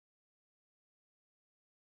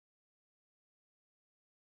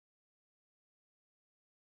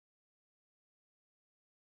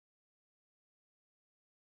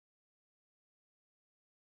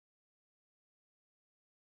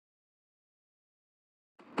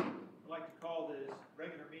like to call this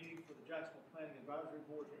regular meeting for the Jacksonville Planning Advisory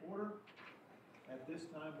Board to order. At this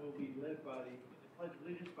time, we'll be led by the Pledge of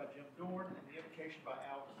Allegiance by Jim Dorn and the invocation by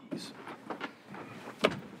Al Keys.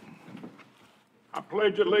 I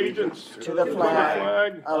pledge allegiance to the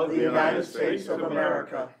flag of the United States of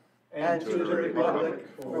America and to the republic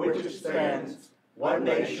for which it stands, one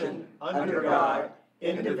nation, under God,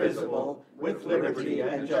 indivisible, with liberty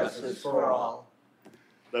and justice for all.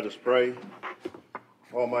 Let us pray.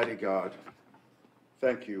 Almighty God,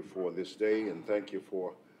 thank you for this day and thank you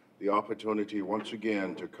for the opportunity once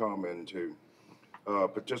again to come and to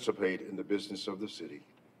participate in the business of the city.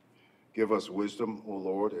 Give us wisdom, O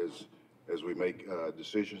Lord, as we make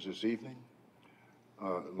decisions this evening.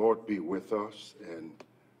 Lord, be with us, and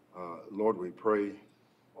Lord, we pray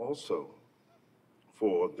also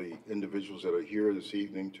for the individuals that are here this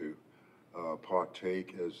evening to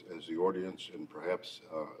partake as the audience and perhaps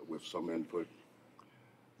with some input.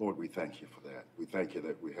 Lord, we thank you for that. We thank you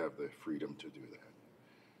that we have the freedom to do that.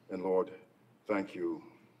 And Lord, thank you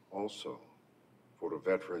also for the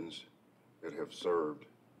veterans that have served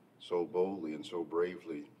so boldly and so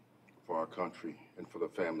bravely for our country and for the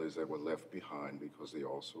families that were left behind because they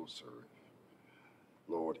also served.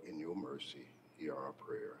 Lord, in your mercy, hear our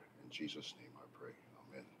prayer. In Jesus' name I pray.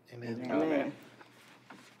 Amen. Amen.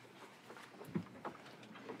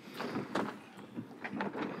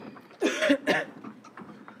 Amen.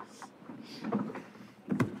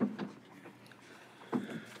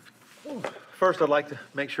 First, I'd like to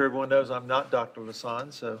make sure everyone knows I'm not Dr.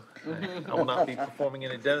 Vassan, so I will not be performing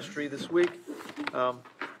any dentistry this week,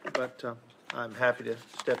 but I'm happy to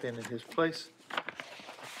step in his place.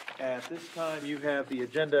 At this time, you have the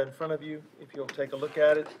agenda in front of you. If you'll take a look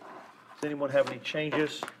at it. Does anyone have any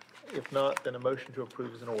changes? If not, then a motion to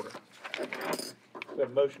approve is in order. We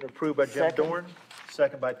have a motion approved by Jim Dorn,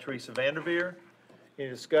 second by Teresa Vanderveer. Any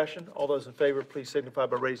discussion? All those in favor, please signify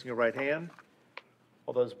by raising your right hand.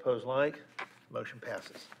 All those opposed, like. Motion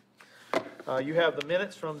passes. You have the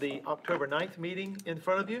minutes from the October 9th meeting in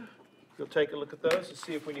front of you. You'll take a look at those and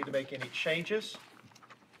see if we need to make any changes.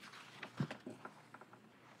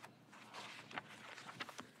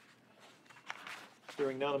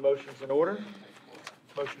 Hearing none, a motion is in order.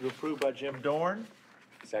 Motion to approve by Jim Dorn.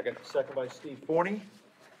 Second. Second by Steve Forney.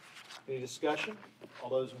 Any discussion? All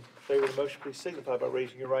those in favor of the motion, please signify by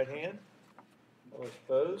raising your right hand. All those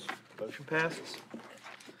opposed, motion passes.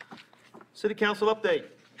 City Council update.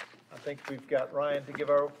 I think we've got Ryan to give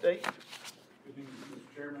our update. Good evening,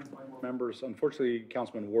 Mr. Chairman, members. Unfortunately,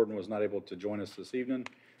 Councilman Warden was not able to join us this evening.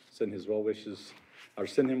 Send him well wishes,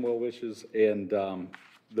 and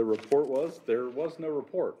the report was there was no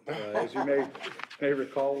report. As you may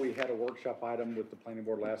recall, we had a workshop item with the planning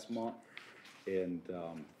board last month, and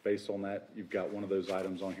based on that, you've got one of those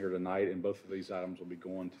items on here tonight, and both of these items will be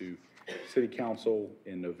going to City Council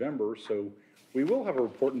in November. So we will have a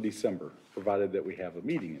report in December, provided that we have a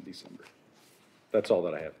meeting in December. That's all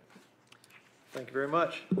that I have. Thank you very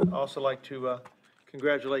much. I'd also like to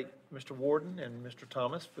congratulate Mr. Warden and Mr.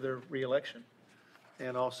 Thomas for their re-election,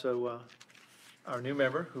 and also our new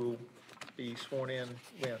member who will be sworn in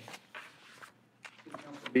when?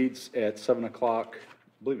 Meets at 7 o'clock,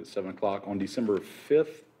 I believe it's 7 o'clock on December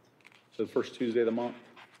 5th, so the first Tuesday of the month,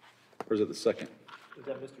 or is it the second? Is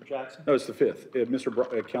that Mr. Jackson? No, it's the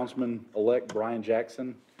 5th. Councilman-elect Brian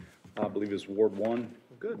Jackson, I believe is Ward 1,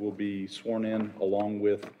 will be sworn in along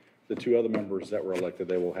with the two other members that were elected.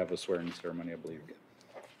 They will have a swearing ceremony, I believe.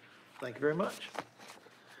 Thank you very much.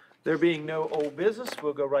 There being no old business,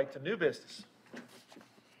 we'll go right to new business.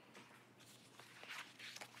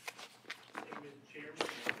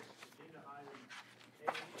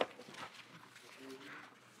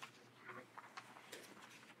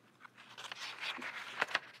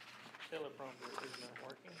 Teleprompter is not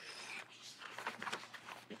working.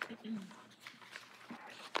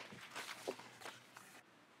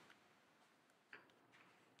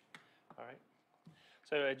 All right.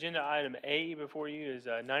 So agenda item A before you is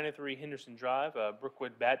 903 Henderson Drive,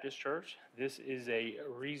 Brookwood Baptist Church. This is a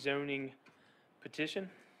rezoning petition.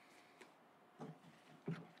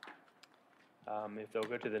 If they'll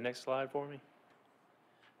go to the next slide for me.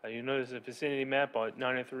 You'll notice a vicinity map on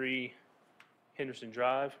 903 Henderson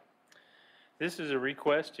Drive. This is a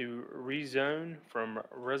request to rezone from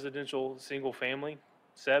residential single-family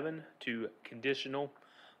 7 to conditional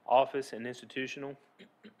office and institutional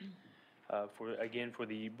for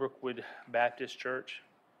the Brookwood Baptist Church.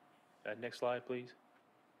 Next slide, please.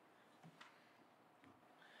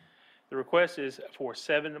 The request is for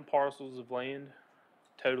 7 parcels of land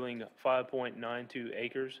totaling 5.92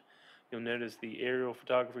 acres. You'll notice the aerial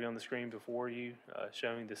photography on the screen before you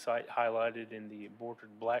showing the site highlighted in the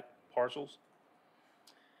bordered black parcels.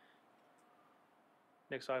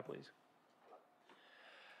 Next slide, please.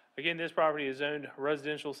 Again, this property is zoned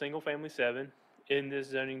residential, single-family 7. In this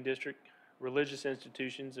zoning district, religious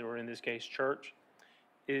institutions, or in this case, church,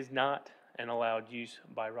 is not an allowed use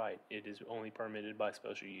by right. It is only permitted by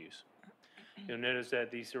special use. You'll notice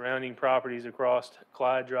that the surrounding properties across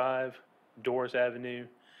Clyde Drive, Doris Avenue,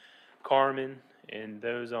 Carmen, and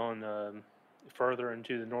those on further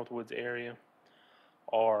into the Northwoods area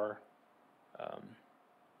are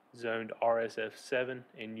zoned RSF 7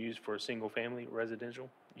 and used for single-family residential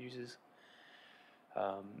uses.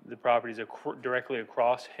 The properties directly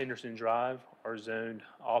across Henderson Drive are zoned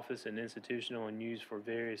office and institutional and used for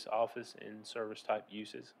various office and service type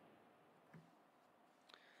uses.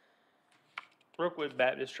 Brookwood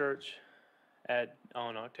Baptist Church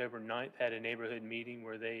on October 9th had a neighborhood meeting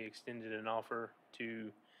where they extended an offer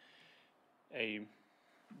to a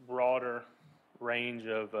broader range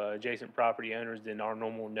of adjacent property owners than our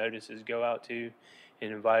normal notices go out to,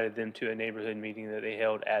 and invited them to a neighborhood meeting that they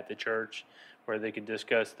held at the church where they could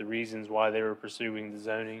discuss the reasons why they were pursuing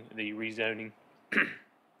the rezoning.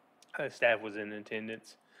 Staff was in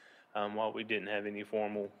attendance. While we didn't have any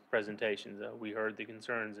formal presentations, we heard the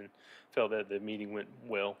concerns and felt that the meeting went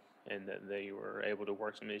well and that they were able to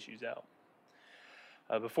work some issues out.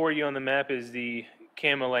 Before you on the map is the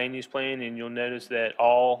CAMA land use plan, and you'll notice that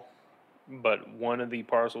all but one of the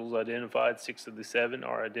parcels identified, 6 of the 7,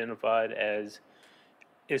 are identified as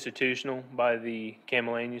institutional by the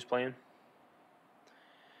CAMA land use plan.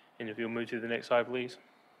 And if you'll move to the next slide, please.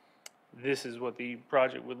 This is what the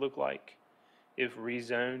project would look like if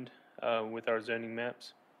rezoned with our zoning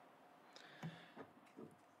maps.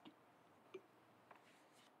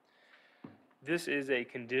 This is a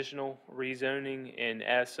conditional rezoning, and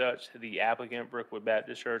as such, the applicant, Brookwood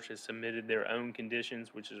Baptist Church, has submitted their own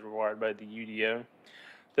conditions, which is required by the UDO.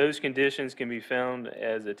 Those conditions can be found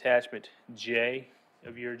as attachment J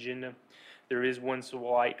of your agenda. There is one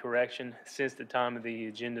slight correction. Since the time of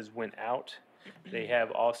the agendas went out, they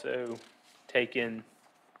have also taken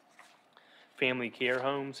family care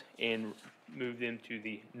homes and moved them to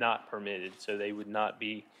the not permitted. So they would not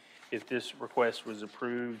be, if this request was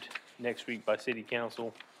approved next week by City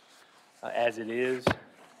Council, as it is,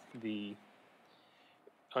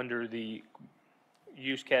 under the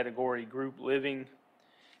use category group living,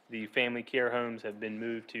 the family care homes have been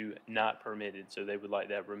moved to not permitted. So they would like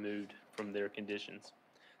that removed from their conditions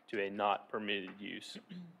to a not permitted use.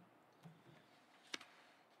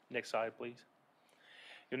 Next slide, please.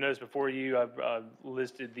 You'll notice before you, I've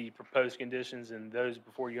listed the proposed conditions, and those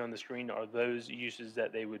before you on the screen are those uses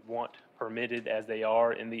that they would want permitted as they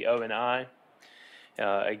are in the O and I.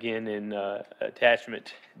 Again, in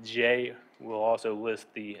attachment J, we'll also list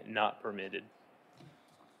the not permitted.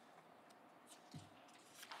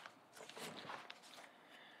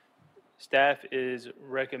 Staff is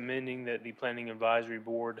recommending that the Planning Advisory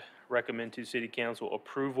Board recommend to City Council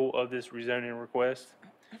approval of this rezoning request,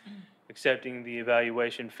 accepting the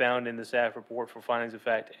evaluation found in the staff report for findings of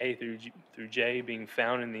fact A through J being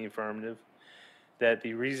found in the affirmative, that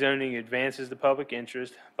the rezoning advances the public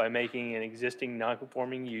interest by making an existing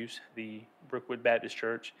non-conforming use, the Brookwood Baptist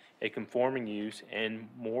Church, a conforming use, and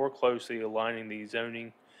more closely aligning the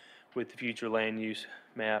zoning with the future land use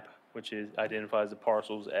map, which identifies the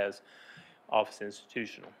parcels as office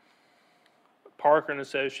institutional. Parker and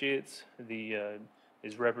Associates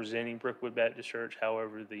is representing Brookwood Baptist Church.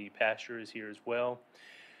 However, the pastor is here as well.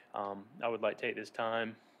 I would like to take this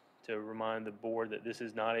time to remind the board that this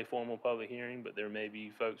is not a formal public hearing, but there may be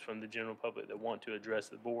folks from the general public that want to address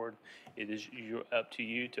the board. It is up to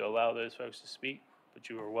you to allow those folks to speak, but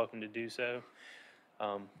you are welcome to do so.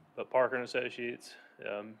 But Parker and Associates,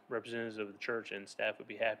 representatives of the church and staff would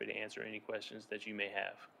be happy to answer any questions that you may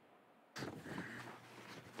have.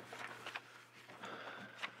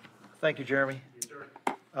 Thank you, Jeremy. Yes,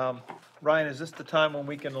 sir. Ryan, is this the time when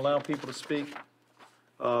we can allow people to speak?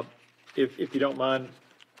 If you don't mind,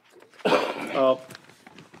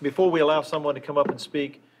 before we allow someone to come up and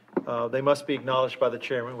speak, they must be acknowledged by the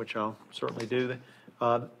chairman, which I'll certainly do.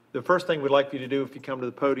 The first thing we'd like for you to do if you come to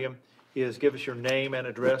the podium is give us your name and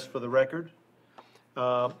address for the record.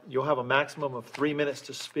 You'll have a maximum of 3 minutes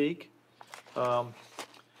to speak.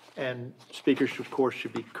 And speakers, of course,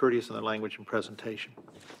 should be courteous in their language and presentation.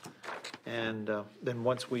 And then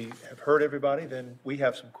once we have heard everybody, then we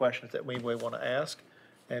have some questions that we may want to ask.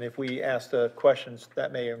 And if we ask the questions,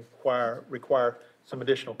 that may require some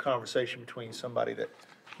additional conversation between somebody that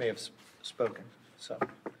may have spoken. So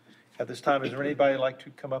at this time, is there anybody who'd like to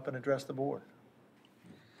come up and address the board?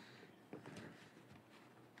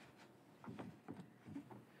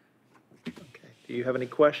 Okay. Do you have any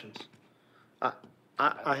questions? I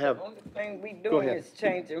have, The only thing we Go doing ahead. is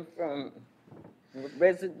changing from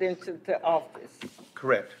residential to office.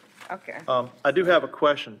 correct. Okay. I do have a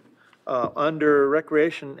question. Under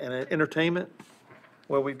recreation and entertainment,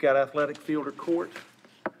 where we've got athletic field or court,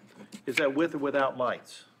 is that with or without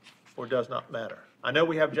lights? Or does not matter? I know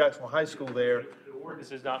we have Jacksonville High School there. The ordinance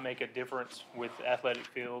does not make a difference with athletic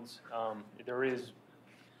fields. There is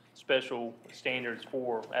special standards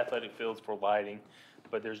for athletic fields for lighting,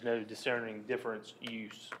 but there's no discerning difference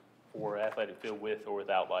use for athletic field with or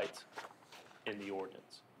without lights in the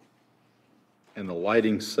ordinance. In the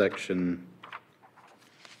lighting section,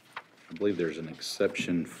 I believe there's an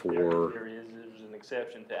exception for, There's an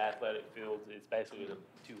exception to athletic fields. It's basically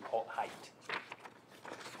to height.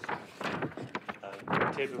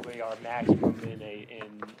 Typically, our maximum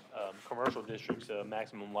in commercial districts,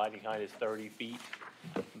 maximum lighting height is 30 feet,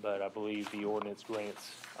 but I believe the ordinance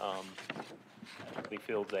grants athletic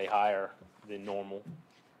fields a higher than normal.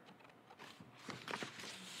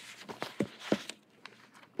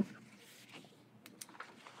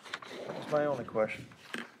 That's my only question.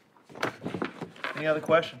 Any other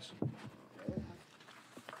questions?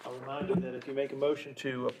 I'll remind you that if you make a motion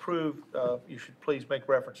to approve, you should please make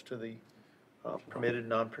reference to the permitted,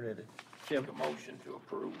 non-permitted. Jim, Make a motion to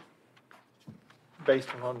approve. based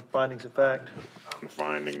on findings of fact, On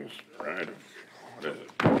findings, right, of, what is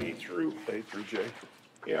it, A through, J.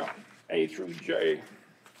 yeah, A through J.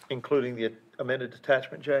 including the amended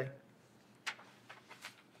attachment J?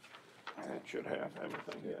 That should have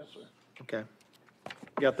everything, yes, sir. Okay.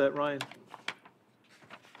 Got that, Ryan?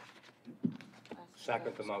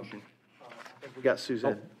 Second the motion. I think we got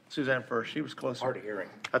Suzanne. Suzanne first. She was closer. Hard of hearing.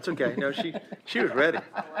 That's okay. No, she was ready.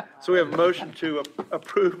 So we have a motion to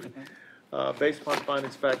approve, based upon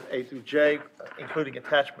findings of fact A through J, including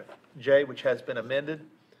attachment J, which has been amended.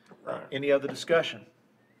 Any other discussion?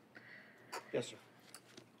 Yes, sir.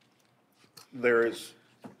 There is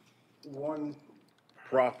one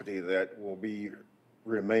property that will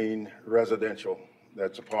remain residential,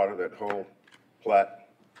 that's a part of that whole plat.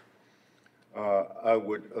 I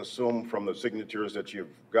would assume from the signatures that you've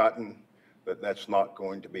gotten that that's not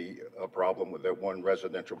going to be a problem with that one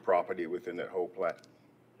residential property within that whole plat.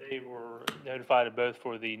 They were notified both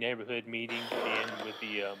for the neighborhood meeting and with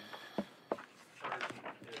the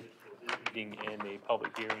meeting and the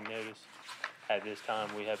public hearing notice. At this time,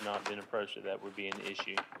 we have not been approached that that would be an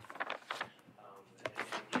issue.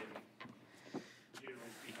 And again,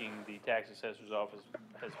 generally speaking, the tax assessor's office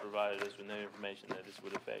has provided us with no information that this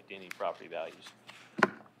would affect any property values.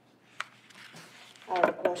 I have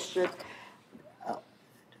a question.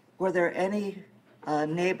 Were there any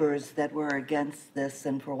neighbors that were against this,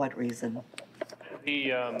 and for what reason?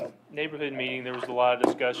 The neighborhood meeting, there was a lot of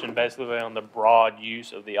discussion basically on the broad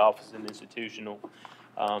use of the office and institutional.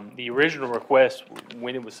 The original request,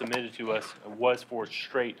 when it was submitted to us, was for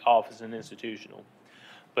straight office and institutional.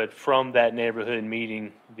 But from that neighborhood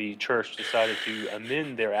meeting, the church decided to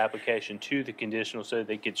amend their application to the conditional so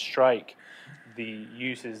they could strike the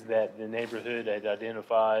uses that the neighborhood had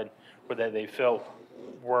identified or that they felt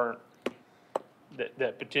weren't,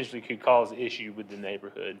 that potentially could cause issue with the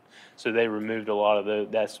neighborhood. So they removed a lot of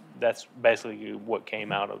those. That's basically what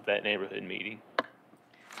came out of that neighborhood meeting.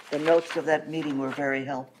 The notes of that meeting were very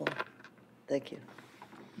helpful. Thank you.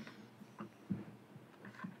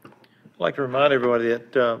 I'd like to remind everybody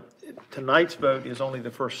that tonight's vote is only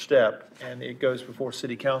the first step, and it goes before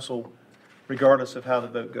city council regardless of how the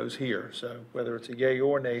vote goes here. So whether it's a yea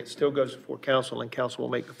or nay, it still goes before council, and council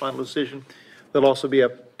will make the final decision. There'll also be a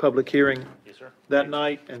public hearing Yes, sir. that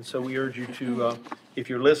night, and so we urge you to, if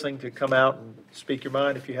you're listening, to come out and speak your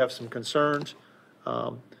mind if you have some concerns.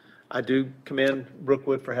 I do commend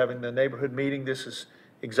Brookwood for having the neighborhood meeting. This is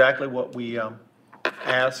exactly what we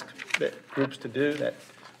ask that groups to do, that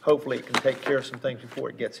hopefully it can take care of some things before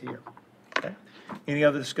it gets here. Okay? Any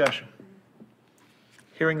other discussion?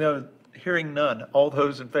 Hearing none, all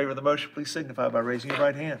those in favor of the motion, please signify by raising your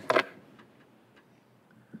right hand.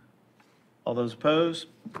 All those opposed,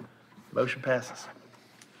 motion passes.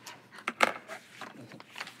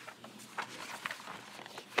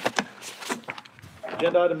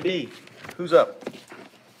 Agenda item B, who's up?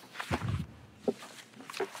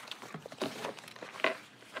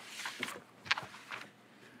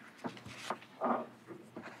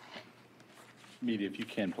 Media, if you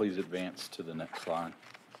can, please advance to the next slide,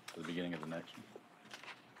 to the beginning of the next one.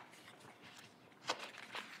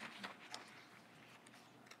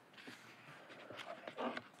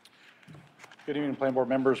 Good evening, Planning Board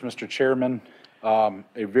members, Mr. Chairman. A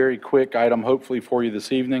very quick item, hopefully, for you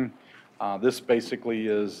this evening. This basically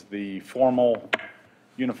is the formal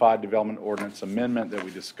Unified Development Ordinance Amendment that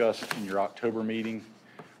we discussed in your October meeting.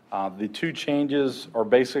 The two changes are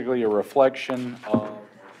basically a reflection of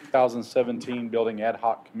 2017 Building Ad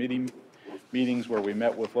Hoc Committee meetings where we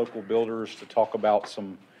met with local builders to talk about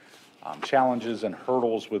some challenges and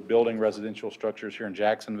hurdles with building residential structures here in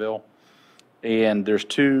Jacksonville. And there's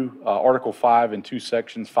Article 5 and two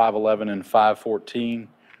sections, 511 and 514,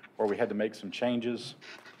 where we had to make some changes.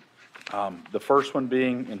 The first one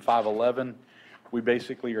being in 511, we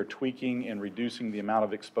basically are tweaking and reducing the amount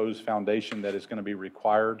of exposed foundation that is going to be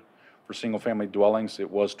required for single-family dwellings.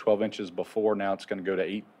 It was 12 inches before, now it's going to go to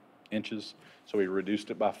 8 inches. So we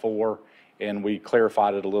reduced it by 4, and we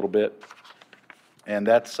clarified it a little bit. And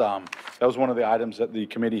that was one of the items that the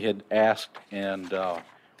committee had asked, and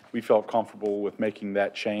we felt comfortable with making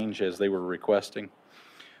that change as they were requesting.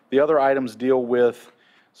 The other items deal with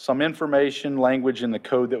some information language in the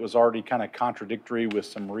code that was already kind of contradictory with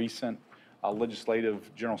some recent legislative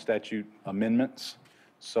general statute amendments.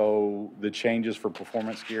 So the changes for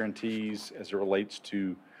performance guarantees as it relates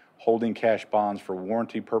to holding cash bonds for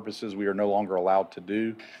warranty purposes, we are no longer allowed to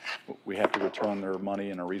do. We have to return their money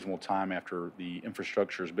in a reasonable time after the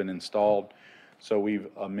infrastructure has been installed. So we've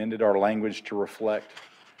amended our language to reflect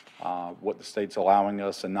what the state's allowing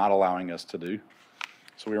us and not allowing us to do.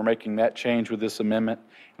 So we are making that change with this amendment.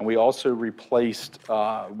 And we also replaced,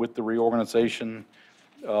 with the reorganization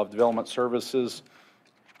of development services,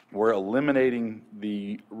 we're eliminating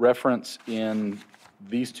the reference in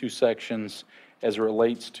these two sections as it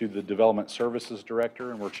relates to the development services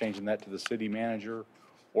director, and we're changing that to the city manager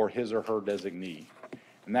or his or her designee.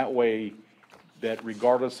 And that way, that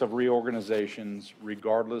regardless of reorganizations,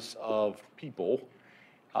 regardless of people,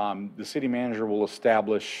 the city manager will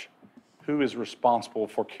establish who is responsible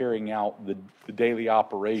for carrying out the daily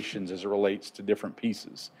operations as it relates to different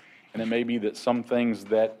pieces. And it may be that some things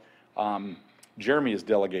that Jeremy is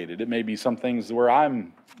delegated. It may be some things where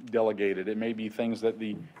I'm delegated. It may be things that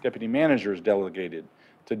the deputy manager is delegated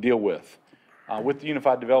to deal with. With the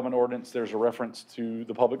Unified Development Ordinance, there's a reference to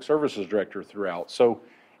the Public Services Director throughout. So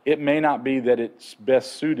it may not be that it's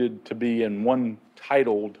best suited to be in one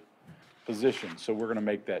titled position. So we're going to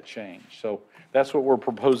make that change. So that's what we're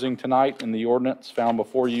proposing tonight in the ordinance found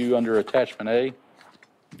before you under Attachment A.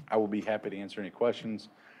 I will be happy to answer any questions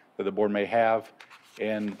that the board may have.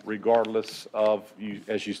 And regardless of,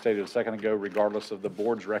 as you stated a second ago, regardless of the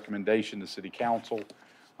board's recommendation to City Council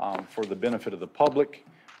for the benefit of the public,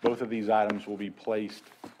 both of these items will be placed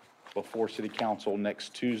before City Council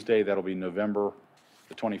next Tuesday. That'll be November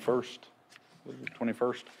the 21st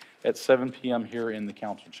at 7 p.m. here in the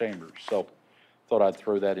council chambers. So thought I'd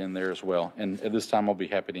throw that in there as well. And at this time, I'll be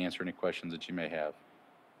happy to answer any questions that you may have.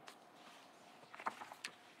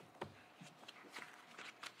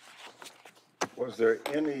 Was there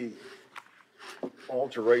any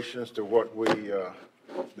alterations to what we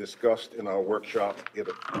discussed in our workshop?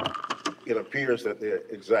 It appears that they're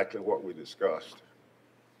exactly what we discussed.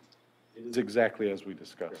 It is exactly as we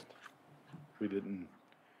discussed.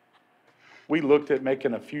 We looked at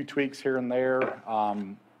making a few tweaks here and there.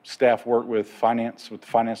 Staff worked with the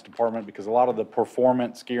finance department, because a lot of the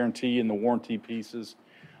performance guarantee and the warranty pieces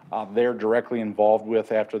they're directly involved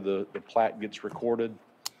with after the plat gets recorded.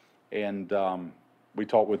 And we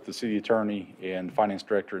talked with the city attorney and finance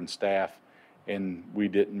director and staff, and we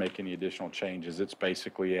didn't make any additional changes. It's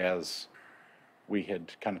basically as we had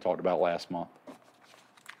kind of talked about last month.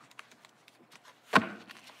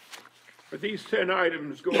 Are these 10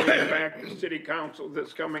 items going back to city council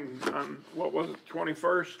that's coming on, what was it,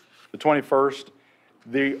 21st? The 21st,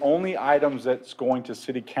 the only items that's going to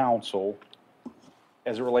city council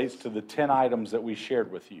as it relates to the 10 items that we shared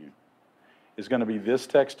with you is going to be this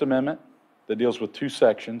text amendment that deals with 2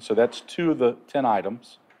 sections. So that's 2 of the 10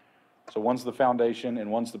 items. So one's the foundation and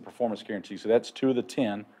one's the performance guarantee. So that's 2 of the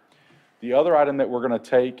 10. The other item that we're going to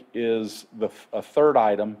take is a third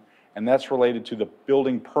item, and that's related to the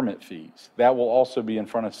building permit fees. That will also be in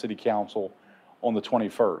front of City Council on the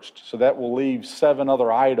 21st. So that will leave 7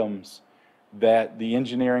 other items that the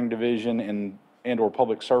engineering division and or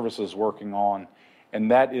public services is working on,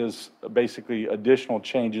 and that is basically additional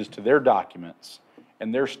changes to their documents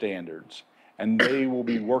and their standards. And they will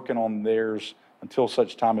be working on theirs until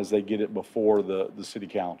such time as they get it before the City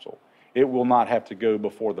Council. It will not have to go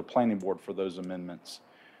before the planning board for those amendments.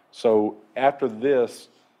 So after this,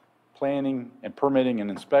 planning and permitting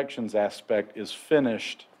and inspections aspect is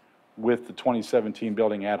finished with the 2017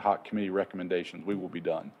 Building Ad Hoc Committee recommendations. We will be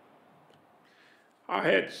done. I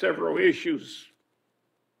had several issues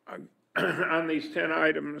on these 10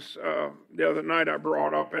 items. The other night I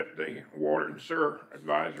brought up at the Water and Sewer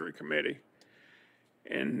Advisory Committee.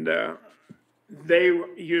 And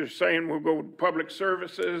you're saying we'll go to public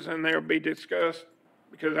services and they'll be discussed?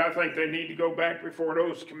 Because I think they need to go back before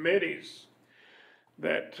those committees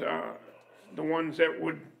that, the ones that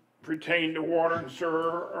would pertain to water and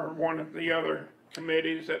sewer or one of the other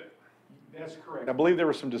committees that. That's correct. I believe there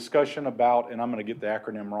was some discussion about, and I'm going to get the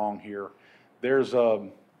acronym wrong here. There's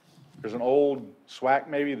an old SWAC,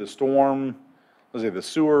 maybe, the storm, let's say the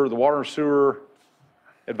sewer, the water and sewer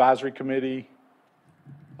advisory committee.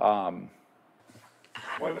 Well,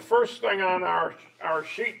 the first thing on our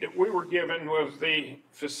sheet that we were given was the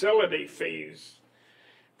facility fees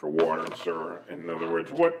for water and sewer. In other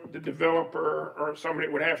words, what the developer or somebody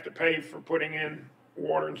would have to pay for putting in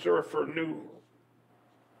water and sewer for a new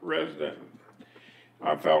resident.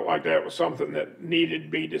 I felt like that was something that needed to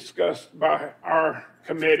be discussed by our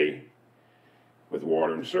committee with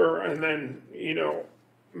water and sewer, and then,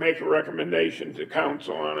 make a recommendation to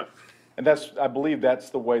council on it. And I believe that's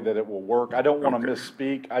the way that it will work. I don't want to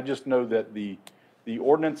misspeak. I just know that the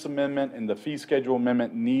ordinance amendment and the fee schedule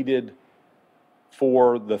amendment needed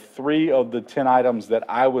for the 3 of the 10 items that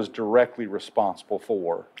I was directly responsible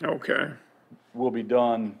for Okay, will be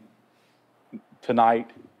done tonight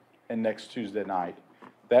and next Tuesday night.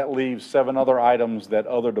 That leaves 7 other items that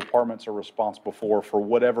other departments are responsible for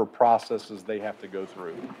whatever processes they have to go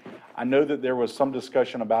through. I know that there was some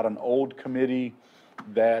discussion about an old committee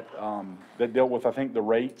that dealt with, I think, the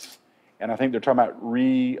rates, and I think they're talking about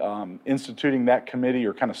instituting that committee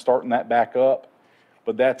or kind of starting that back up.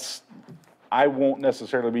 But I won't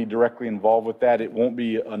necessarily be directly involved with that. It won't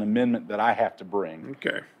be an amendment that I have to bring.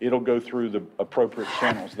 okay, It'll go through the appropriate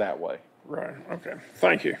channels that way. right, okay,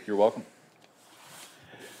 thank you. You're welcome.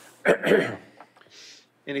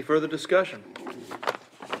 Any further discussion?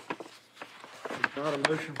 If not, a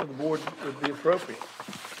motion from the board would be appropriate.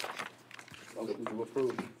 Motion to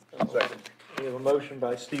approve. Second. We have a motion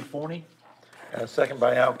by Steve Forney, and a second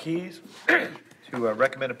by Al Keys, to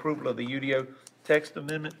recommend approval of the UDO text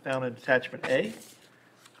amendment found in attachment A.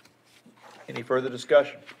 Any further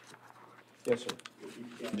discussion? Yes, sir.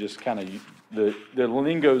 Just kind of, the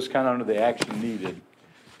lingo's kind of under the action needed,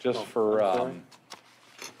 just for,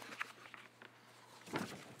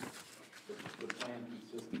 the plan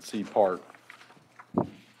consistency part.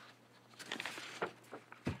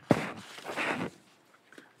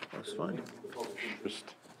 That's fine. Just,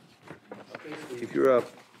 If you're up,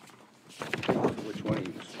 Which one are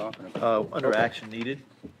you talking about? under action needed,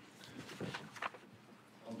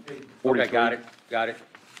 Okay, got it.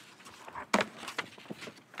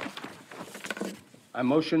 I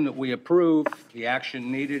motion that we approve the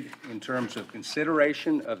action needed in terms of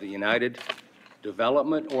consideration of the United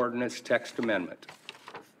Development Ordinance Text Amendment.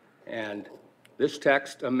 And this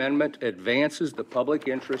text amendment advances the public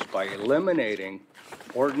interest by eliminating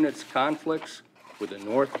ordinance conflicts with the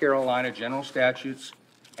North Carolina general statutes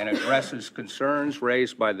and addresses concerns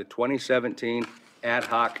raised by the 2017 Ad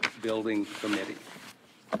hoc Building Committee.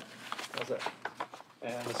 how's that?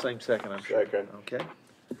 And the same second, I'm sure. Second. Okay.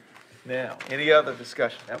 Now, any other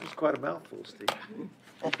discussion? That was quite a mouthful, Steve.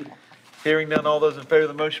 Hearing none, all those in favor of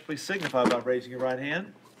the motion, please signify by raising your right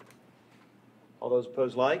hand. All those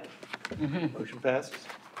opposed, like. Motion passes.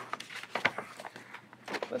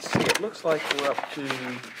 Let's see, it looks like we're up to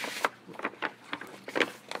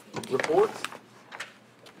reports.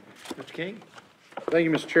 Mr. King? Thank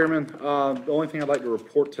you, Mr. Chairman. The only thing I'd like to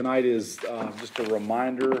report tonight is just a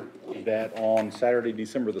reminder that on Saturday,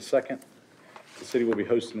 December the 2nd, the city will be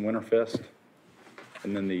hosting Winterfest.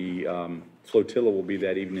 And then the flotilla will be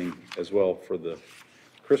that evening as well for the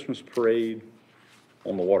Christmas parade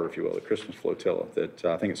on the water, if you will, the Christmas flotilla that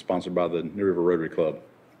I think is sponsored by the New River Rotary Club.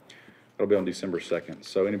 It'll be on December 2nd.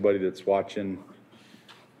 So anybody that's watching,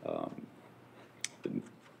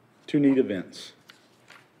 2 neat events.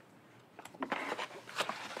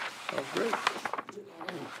 Sounds great.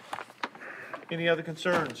 Any other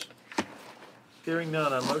concerns? Hearing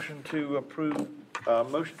none, a motion to approve,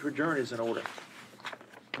 motion to adjourn is in order.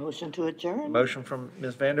 Motion to adjourn? Motion from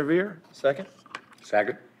Ms. Vanderveer, second.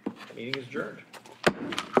 Second. Meeting is adjourned.